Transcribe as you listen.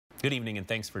Good evening and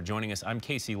thanks for joining us. I'm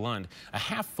Casey Lund. A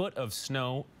half foot of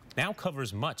snow now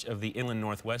covers much of the inland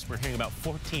northwest. We're hearing about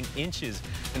 14 inches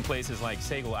in places like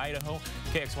Sagal, Idaho.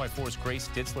 KXLY4's Grace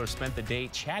Ditzler spent the day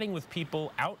chatting with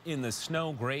people out in the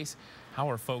snow. Grace, how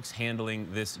are folks handling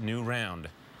this new round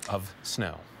of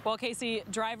snow? Well, Casey,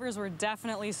 drivers were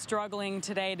definitely struggling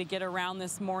today to get around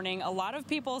this morning. A lot of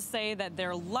people say that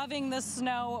they're loving the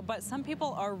snow, but some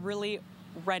people are really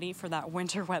ready for that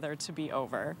winter weather to be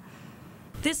over.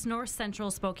 This north-central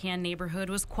Spokane neighborhood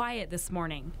was quiet this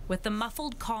morning, with the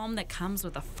muffled calm that comes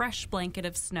with a fresh blanket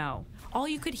of snow. All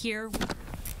you could hear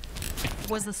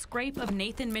was the scrape of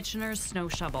Nathan Mitchener's snow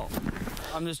shovel.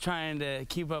 I'm just trying to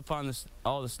keep up on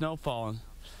all the snow falling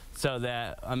so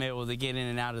that I'm able to get in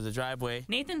and out of the driveway.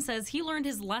 Nathan says he learned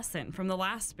his lesson from the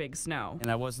last big snow. And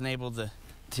I wasn't able to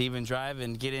even drive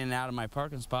and get in and out of my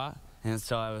parking spot. And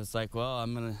so I was like, well,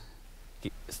 I'm going to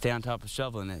stay on top of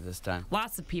shoveling it this time.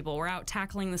 Lots of people were out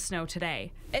tackling the snow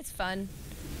today. It's fun.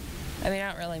 I mean, I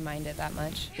don't really mind it that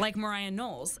much. Like Mariah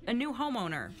Knowles, a new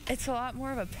homeowner. It's a lot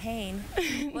more of a pain.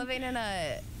 Living in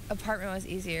an apartment was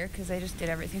easier because they just did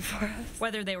everything for us.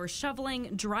 Whether they were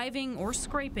shoveling, driving, or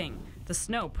scraping, the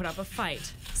snow put up a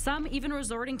fight. Some even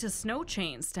resorting to snow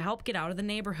chains to help get out of the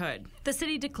neighborhood. The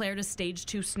city declared a Stage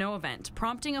 2 snow event,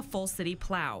 prompting a full city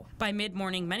plow. By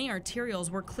mid-morning, many arterials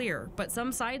were clear, but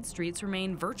some side streets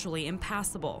remain virtually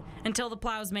impassable. Until the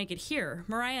plows make it here,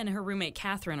 Mariah and her roommate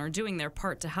Catherine are doing their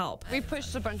part to help. We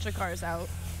pushed a bunch of cars out.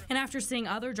 And after seeing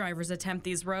other drivers attempt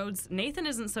these roads, Nathan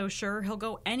isn't so sure he'll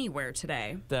go anywhere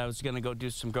today. I was going to go do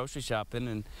some grocery shopping,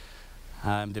 and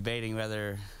I'm debating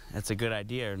whether it's a good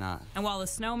idea or not. And while the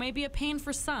snow may be a pain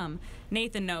for some,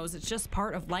 Nathan knows it's just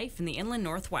part of life in the inland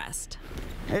northwest.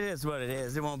 It is what it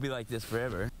is. It won't be like this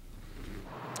forever.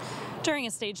 During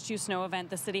a Stage 2 snow event,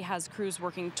 the city has crews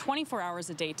working 24 hours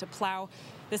a day to plow.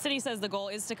 The city says the goal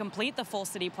is to complete the full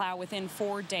city plow within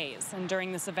 4 days. And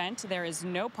during this event, there is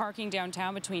no parking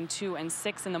downtown between 2 and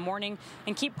 6 in the morning,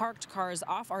 and keep parked cars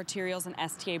off arterials and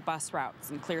STA bus routes,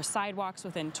 and clear sidewalks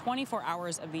within 24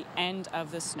 hours of the end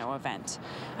of the snow event.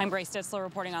 I'm Grace Ditzler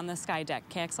reporting on the Sky Deck,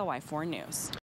 KXLY4 News.